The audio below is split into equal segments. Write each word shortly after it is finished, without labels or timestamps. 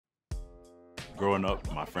Growing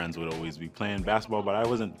up, my friends would always be playing basketball, but I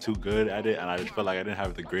wasn't too good at it, and I just felt like I didn't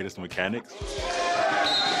have the greatest mechanics.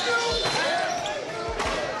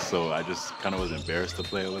 So I just kind of was embarrassed to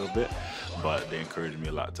play a little bit, but they encouraged me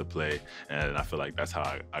a lot to play, and I feel like that's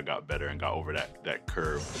how I got better and got over that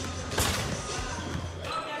curve.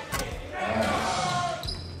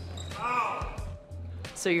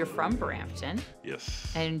 So you're from Brampton.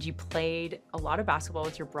 Yes. And you played a lot of basketball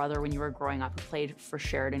with your brother when you were growing up. You played for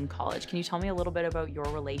Sheridan College. Can you tell me a little bit about your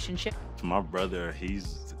relationship? My brother,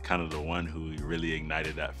 he's kind of the one who really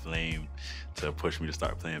ignited that flame to push me to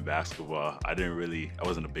start playing basketball. I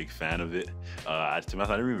wasn't a big fan of it. To be honest,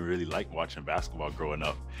 I didn't even really like watching basketball growing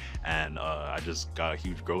up. And I just got a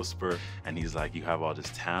huge growth spurt, and he's like, you have all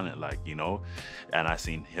this talent, like, you know? And I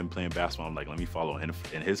seen him playing basketball. I'm like, let me follow him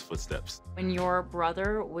in his footsteps. When your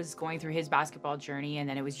brother was going through his basketball journey and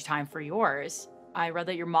then it was time for yours, I read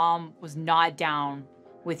that your mom was not down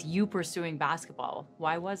with you pursuing basketball.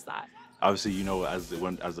 Why was that? Obviously, you know, as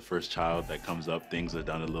the first child that comes up, things are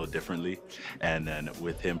done a little differently. And then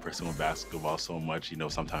with him pursuing basketball so much, you know,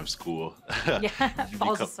 sometimes school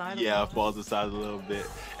falls aside a little bit.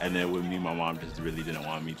 And then with me, my mom just really didn't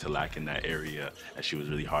want me to lack in that area, and she was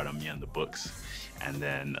really hard on me on the books. And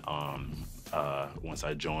then once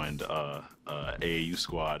I joined AAU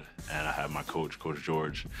squad, and I had my coach, Coach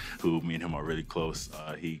George, who me and him are really close,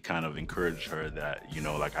 he kind of encouraged her that, you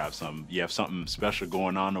know, like you have something special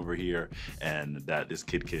going on over here, and that this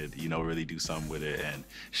kid could, you know, really do something with it. And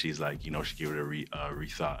she's like, you know, she gave it a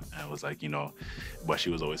rethought, and was like, you know, but she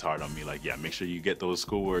was always hard on me, like, yeah, make sure you get those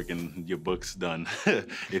schoolwork and your books done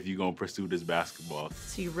if you're gonna pursue this basketball.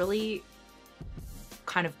 So you really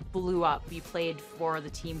kind of blew up. You played for the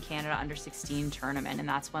Team Canada Under-16 tournament, and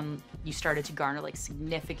that's when you started to garner like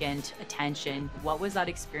significant attention. What was that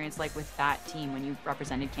experience like with that team when you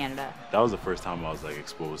represented Canada? That was the first time I was like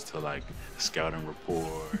exposed to like scouting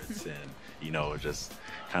reports and, you know, just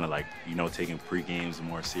kind of like, you know, taking pre-games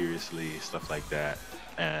more seriously, stuff like that.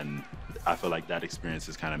 And I feel like that experience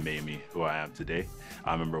has kind of made me who I am today.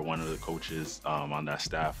 I remember one of the coaches on that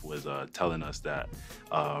staff was telling us that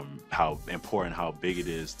how important, how big it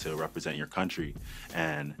is to represent your country.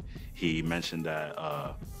 And he mentioned that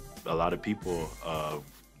a lot of people,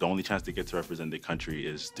 the only chance they get to represent their country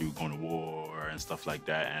is through going to war and stuff like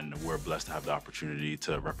that. And we're blessed to have the opportunity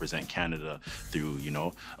to represent Canada through, you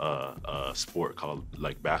know, a sport called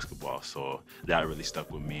like basketball. So that really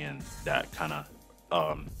stuck with me, and that kind of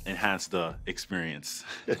enhance the experience.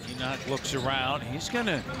 Enoch looks around. He's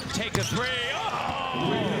gonna take a three.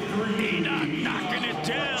 Oh! Enoch knocking it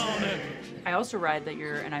down. I also read that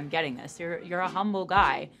and I'm getting this, you're a humble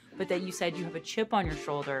guy, but that you said you have a chip on your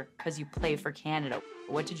shoulder because you play for Canada.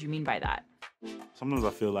 What did you mean by that? Sometimes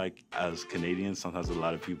I feel like as Canadians, sometimes a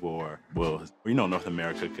lot of people you know, North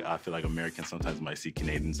America, I feel like Americans sometimes might see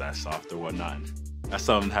Canadians as soft or whatnot. That's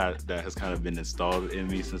something that has kind of been installed in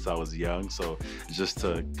me since I was young. So just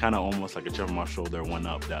to kind of almost like a chip on my shoulder, one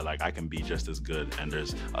up that like I can be just as good. And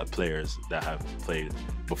there's players that have played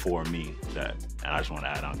before me and I just want to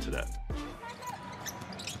add on to that.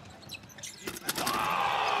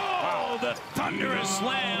 Oh, the thunderous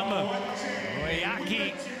slam.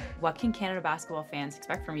 Boakye. What can Canada basketball fans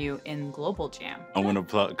expect from you in Global Jam? I'm gonna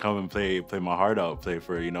come and play my heart out, play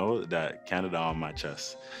for, you know, that Canada on my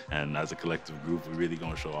chest. And as a collective group, we're really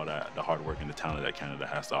gonna show all the hard work and the talent that Canada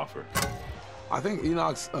has to offer. I think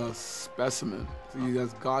Enoch's a specimen. He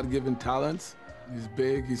has God-given talents. He's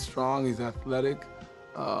big, he's strong, he's athletic.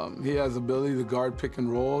 He has ability to guard pick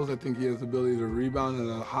and rolls. I think he has the ability to rebound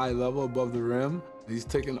at a high level above the rim. He's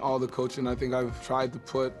taken all the coaching. I think I've tried to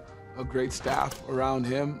put a great staff around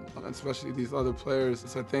him, especially these other players.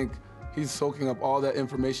 So I think he's soaking up all that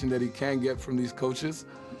information that he can get from these coaches,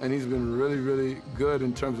 and he's been really, really good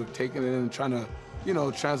in terms of taking it in and trying to, you know,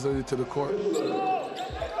 translate it to the court.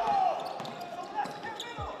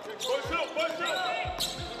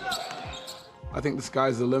 I think the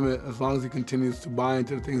sky's the limit as long as he continues to buy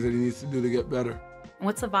into the things that he needs to do to get better.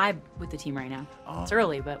 What's the vibe with the team right now? It's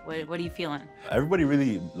early, but what are you feeling? Everybody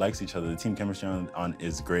really likes each other. The team chemistry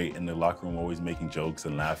is great. In the locker room, always making jokes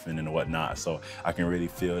and laughing and whatnot. So I can really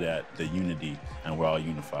feel that, the unity, and we're all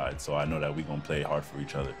unified. So I know that we're gonna play hard for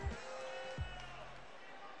each other.